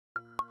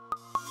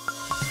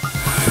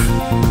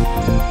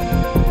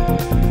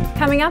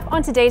Coming up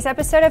on today's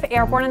episode of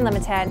Airborne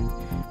Unlimited,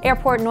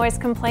 airport noise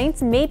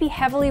complaints may be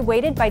heavily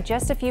weighted by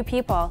just a few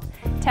people.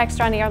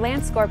 Textron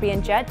Airland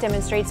Scorpion Jet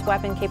demonstrates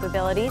weapon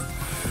capabilities.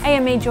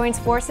 AMA joins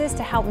forces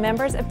to help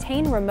members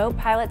obtain remote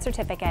pilot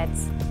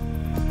certificates.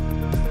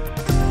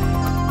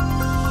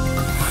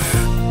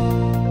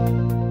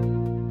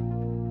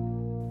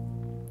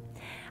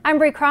 I'm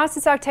Bree Cross.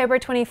 It's October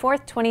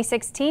 24th,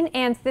 2016,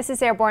 and this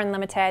is Airborne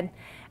Unlimited.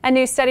 A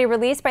new study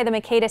released by the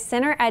Makeda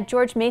Center at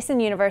George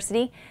Mason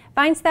University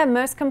finds that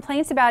most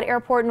complaints about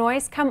airport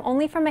noise come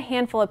only from a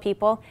handful of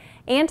people,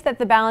 and that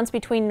the balance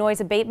between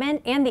noise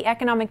abatement and the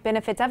economic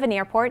benefits of an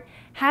airport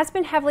has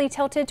been heavily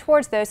tilted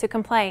towards those who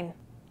complain.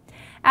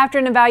 After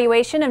an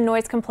evaluation of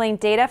noise complaint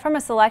data from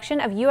a selection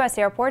of U.S.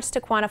 airports to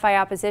quantify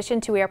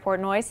opposition to airport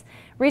noise,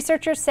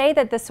 researchers say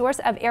that the source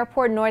of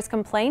airport noise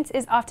complaints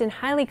is often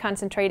highly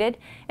concentrated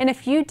in a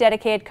few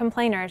dedicated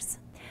complainers.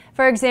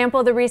 For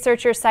example, the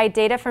researchers cite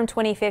data from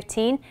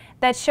 2015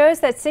 that shows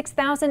that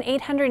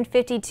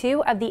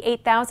 6,852 of the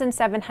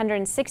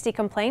 8,760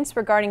 complaints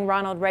regarding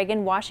Ronald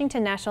Reagan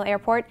Washington National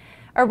Airport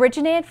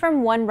originated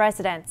from one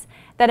residence.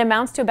 That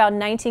amounts to about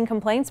 19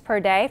 complaints per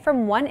day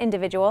from one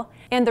individual,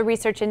 and the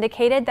research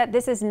indicated that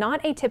this is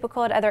not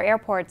atypical at other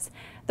airports.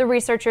 The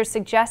researchers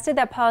suggested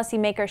that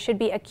policymakers should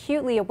be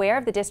acutely aware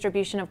of the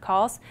distribution of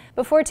calls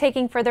before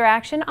taking further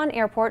action on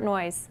airport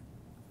noise.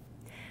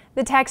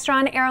 The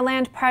Textron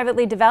Airland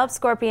privately developed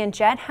Scorpion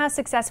Jet has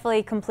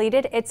successfully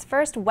completed its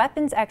first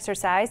weapons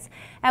exercise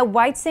at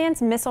White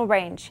Sands Missile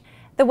Range.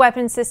 The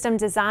weapon system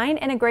design,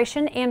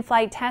 integration, and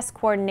flight test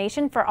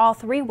coordination for all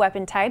three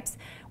weapon types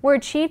were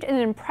achieved in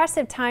an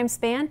impressive time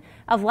span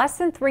of less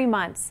than 3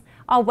 months.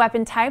 All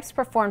weapon types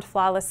performed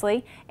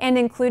flawlessly and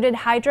included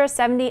Hydra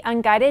 70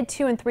 unguided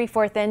 2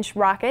 3/4-inch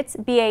rockets,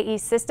 BAE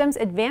Systems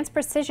Advanced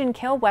Precision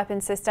Kill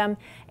Weapon System,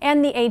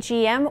 and the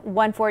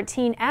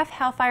AGM-114F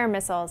Hellfire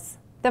missiles.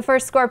 The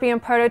first Scorpion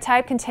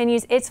prototype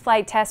continues its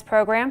flight test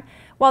program,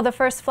 while the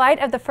first flight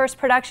of the first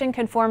production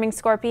conforming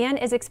Scorpion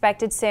is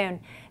expected soon.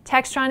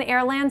 Textron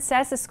Airland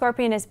says the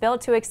Scorpion is built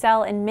to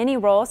excel in many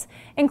roles,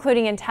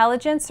 including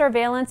intelligence,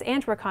 surveillance,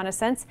 and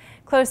reconnaissance,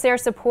 close air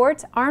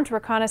support, armed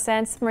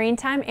reconnaissance,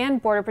 maritime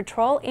and border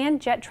patrol,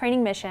 and jet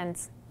training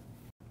missions.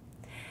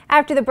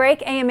 After the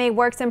break, AMA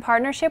works in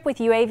partnership with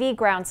UAV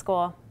Ground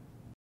School.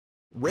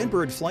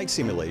 Redbird Flight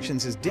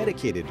Simulations is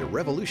dedicated to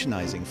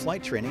revolutionizing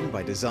flight training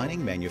by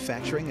designing,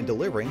 manufacturing, and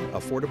delivering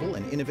affordable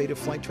and innovative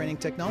flight training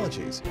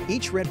technologies.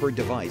 Each Redbird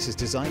device is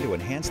designed to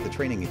enhance the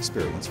training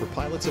experience for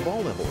pilots of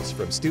all levels,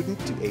 from student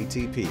to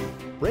ATP.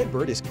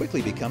 Redbird is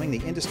quickly becoming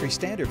the industry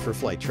standard for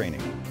flight training.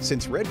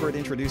 Since Redbird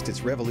introduced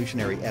its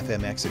revolutionary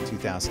FMX in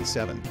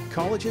 2007,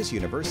 colleges,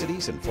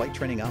 universities, and flight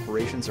training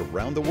operations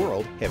around the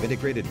world have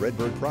integrated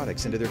Redbird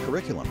products into their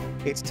curriculum.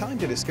 It's time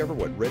to discover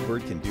what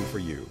Redbird can do for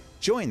you.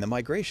 Join the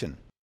migration.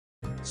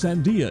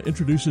 Sandia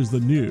introduces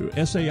the new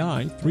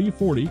SAI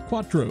 340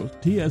 Quattro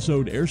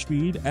TSO'd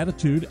airspeed,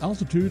 attitude,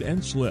 altitude,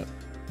 and slip.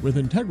 With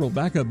integral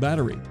backup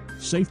battery,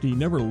 safety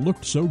never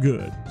looked so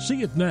good.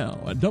 See it now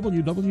at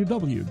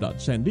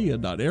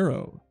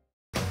www.sandia.aero.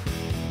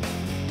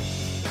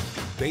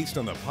 Based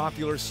on the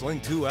popular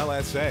Sling 2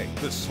 LSA,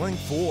 the Sling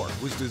 4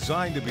 was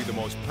designed to be the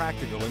most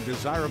practical and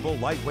desirable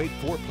lightweight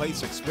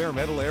four-place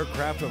experimental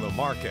aircraft on the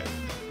market.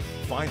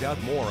 Find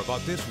out more about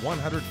this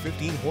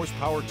 115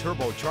 horsepower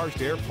turbocharged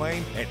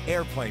airplane at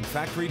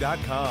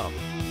airplanefactory.com.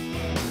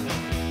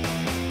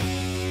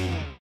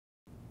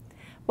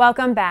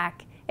 Welcome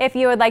back. If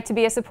you would like to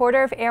be a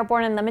supporter of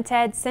Airborne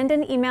Unlimited, send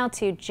an email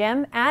to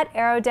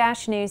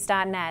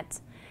jim@aero-news.net.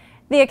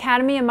 The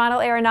Academy of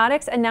Model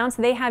Aeronautics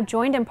announced they have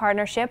joined in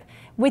partnership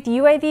with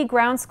UAV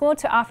Ground School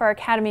to offer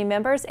Academy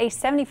members a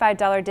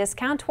 $75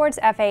 discount towards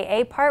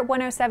FAA Part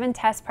 107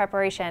 test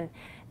preparation.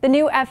 The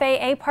new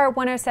FAA Part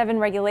 107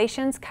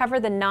 regulations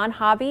cover the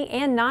non-hobby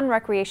and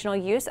non-recreational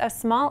use of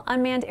small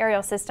unmanned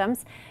aerial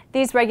systems.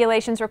 These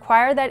regulations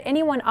require that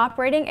anyone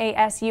operating a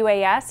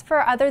SUAS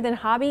for other than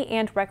hobby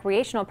and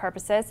recreational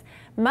purposes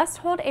must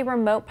hold a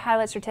remote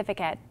pilot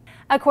certificate.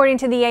 According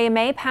to the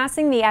AMA,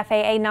 passing the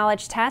FAA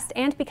knowledge test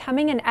and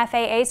becoming an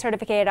FAA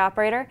certificated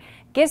operator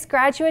gives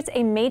graduates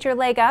a major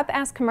leg up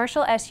as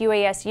commercial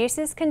SUAS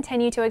uses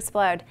continue to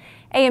explode.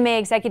 AMA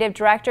Executive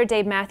Director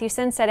Dave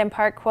Mathewson said in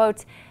part,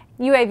 quote,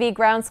 UAV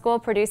Ground School,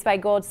 produced by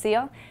Gold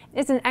Seal,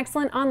 is an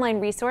excellent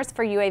online resource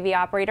for UAV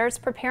operators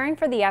preparing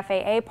for the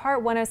FAA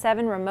Part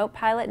 107 Remote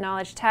Pilot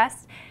Knowledge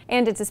Test,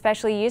 and it's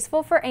especially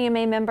useful for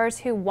AMA members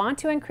who want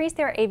to increase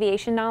their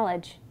aviation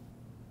knowledge.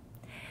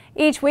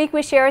 Each week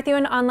we share with you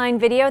an online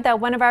video that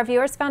one of our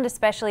viewers found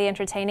especially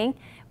entertaining.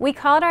 We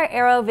call it our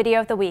Aero Video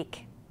of the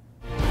Week.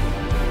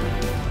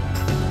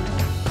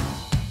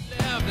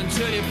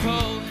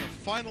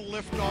 Final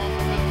liftoff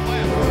of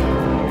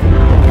Atlanta.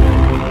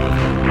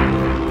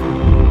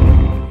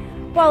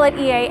 While at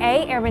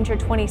EAA AirVenture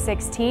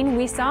 2016,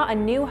 we saw a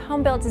new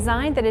home-built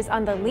design that is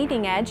on the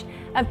leading edge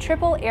of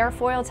triple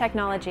airfoil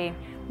technology.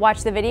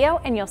 Watch the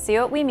video and you'll see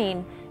what we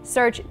mean.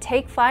 Search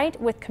Take Flight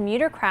with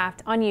Commuter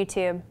Craft on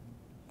YouTube.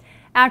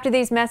 After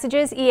these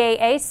messages,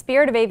 EAA's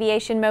Spirit of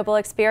Aviation mobile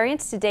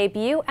experience to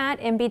debut at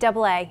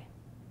NBAA.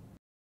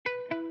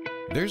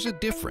 There's a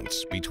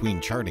difference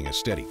between charting a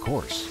steady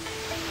course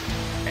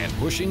and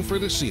pushing for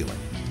the ceiling.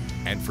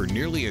 And for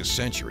nearly a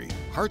century,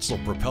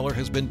 Hartzell Propeller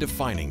has been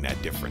defining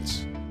that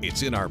difference.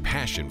 It's in our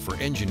passion for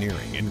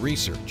engineering and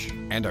research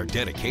and our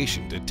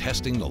dedication to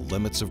testing the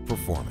limits of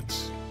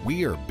performance.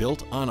 We are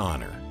built on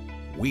honor.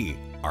 We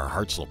are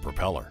Hartzell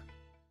Propeller.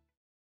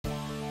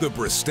 The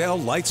Bristol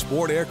Light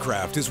Sport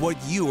aircraft is what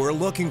you are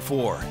looking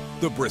for.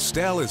 The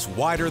Bristol is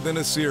wider than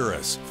a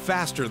Cirrus,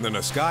 faster than a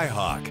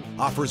Skyhawk,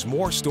 offers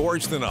more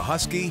storage than a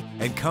Husky,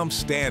 and comes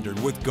standard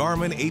with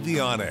Garmin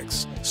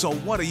avionics. So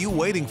what are you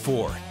waiting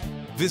for?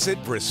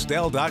 Visit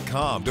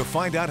Bristol.com to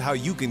find out how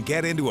you can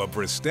get into a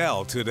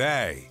Bristol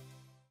today.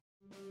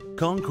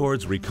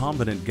 Concorde's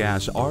recombinant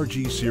gas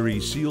RG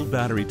series sealed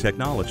battery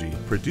technology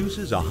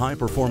produces a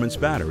high-performance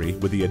battery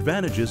with the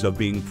advantages of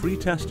being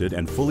pre-tested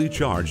and fully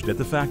charged at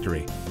the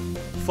factory.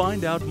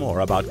 Find out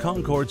more about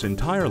Concorde's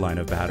entire line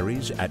of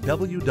batteries at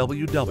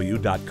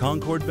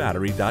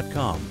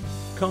www.concordebattery.com.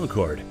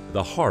 Concorde,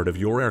 the heart of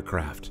your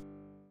aircraft.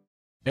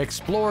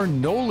 Explore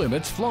no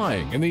limits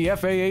flying in the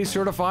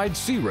FAA-certified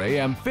Sea Ray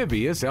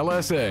Amphibious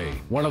LSA,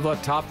 one of the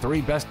top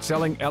 3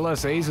 best-selling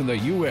LSAs in the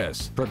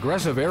U.S.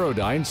 Progressive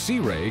Aerodyne Sea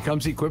Ray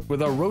comes equipped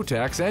with a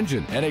Rotax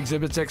engine and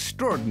exhibits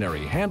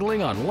extraordinary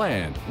handling on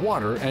land,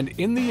 water, and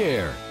in the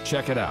air.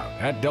 Check it out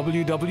at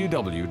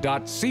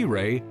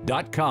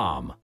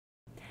www.searay.com.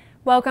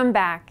 Welcome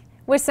back.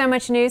 With so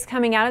much news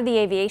coming out of the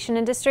aviation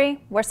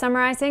industry, we're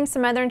summarizing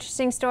some other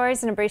interesting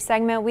stories in a brief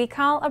segment we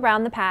call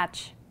Around the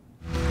Patch.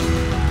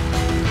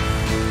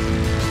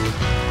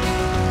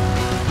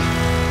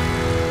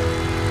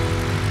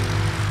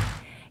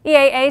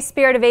 EAA's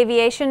Spirit of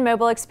Aviation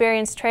mobile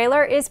experience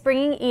trailer is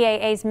bringing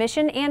EAA's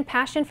mission and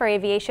passion for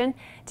aviation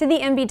to the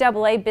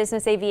NBAA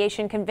Business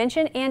Aviation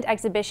Convention and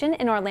Exhibition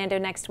in Orlando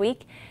next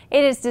week.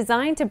 It is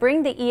designed to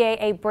bring the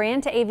EAA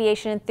brand to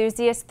aviation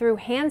enthusiasts through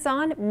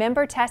hands-on,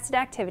 member-tested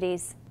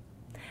activities.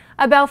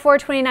 A Bell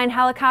 429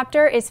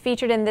 helicopter is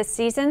featured in this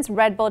season's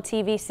Red Bull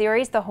TV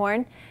series, The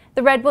Horn.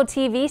 The Red Bull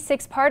TV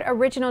 6-part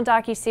original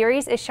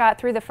docuseries is shot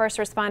through the first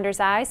responders'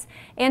 eyes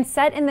and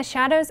set in the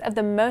shadows of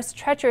the most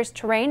treacherous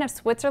terrain of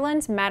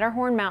Switzerland's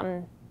Matterhorn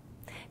Mountain.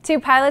 2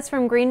 pilots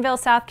from Greenville,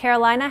 South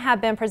Carolina have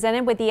been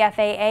presented with the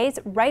FAA's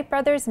Wright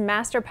Brothers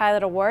Master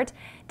Pilot Award.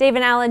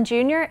 David Allen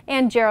Jr.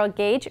 and Gerald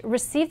Gage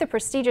received the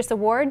prestigious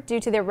award due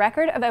to their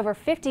record of over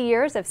 50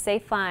 years of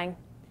safe flying.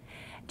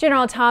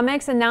 General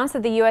Atomics announced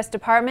that the U.S.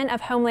 Department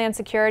of Homeland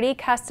Security,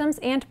 Customs,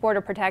 and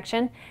Border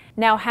Protection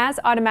now has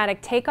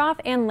automatic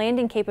takeoff and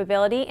landing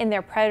capability in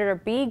their Predator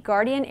B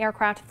Guardian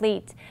aircraft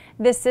fleet.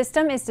 This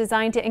system is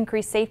designed to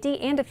increase safety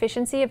and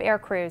efficiency of air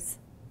crews.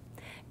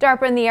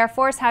 DARPA and the Air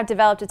Force have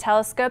developed a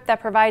telescope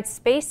that provides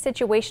space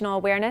situational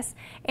awareness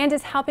and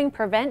is helping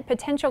prevent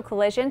potential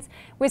collisions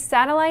with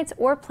satellites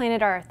or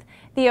planet Earth.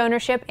 The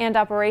ownership and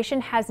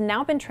operation has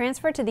now been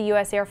transferred to the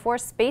U.S. Air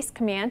Force Space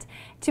Command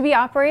to be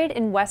operated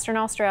in Western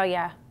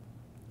Australia.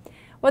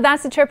 Well,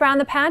 that's the trip around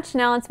the patch.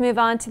 Now let's move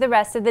on to the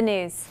rest of the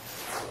news.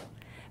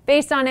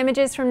 Based on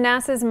images from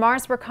NASA's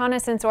Mars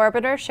Reconnaissance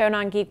Orbiter shown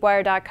on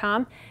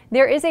GeekWire.com,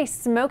 there is a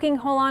smoking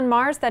hole on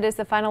Mars that is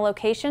the final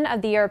location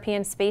of the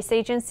European Space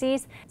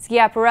Agency's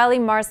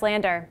Schiaparelli Mars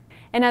lander.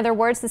 In other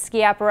words, the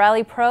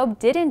Schiaparelli probe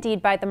did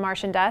indeed bite the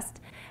Martian dust.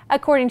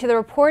 According to the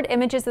report,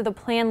 images of the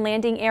planned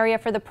landing area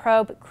for the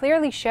probe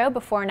clearly show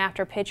before and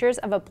after pictures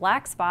of a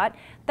black spot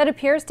that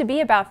appears to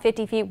be about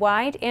 50 feet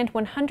wide and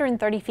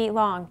 130 feet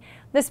long.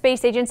 The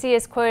space agency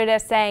is quoted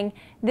as saying,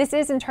 "This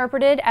is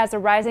interpreted as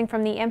arising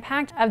from the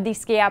impact of the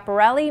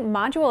Schiaparelli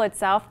module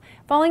itself,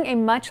 following a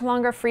much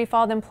longer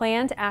freefall than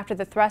planned after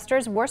the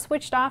thrusters were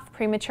switched off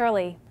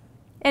prematurely."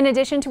 In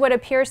addition to what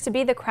appears to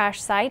be the crash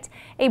site,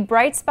 a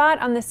bright spot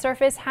on the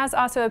surface has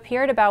also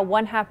appeared about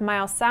 1/2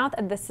 mile south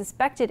of the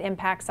suspected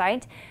impact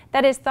site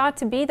that is thought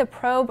to be the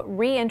probe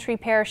re-entry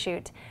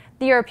parachute.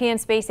 The European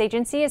Space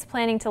Agency is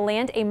planning to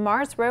land a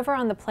Mars rover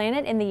on the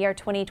planet in the year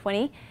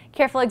 2020.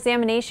 Careful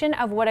examination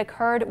of what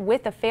occurred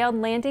with the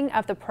failed landing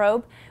of the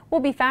probe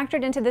will be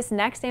factored into this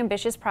next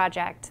ambitious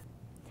project.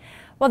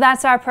 Well,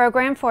 that's our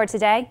program for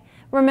today.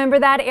 Remember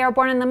that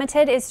Airborne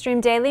Unlimited is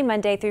streamed daily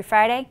Monday through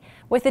Friday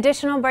with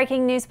additional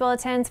breaking news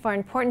bulletins for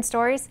important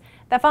stories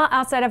that fall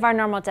outside of our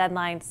normal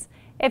deadlines.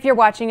 If you're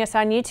watching us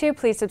on YouTube,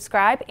 please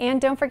subscribe and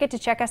don't forget to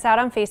check us out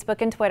on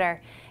Facebook and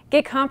Twitter.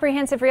 Get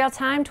comprehensive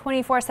real-time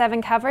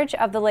 24/7 coverage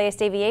of the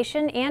latest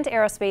aviation and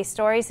aerospace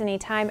stories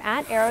anytime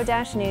at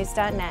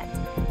aero-news.net.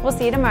 We'll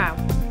see you tomorrow.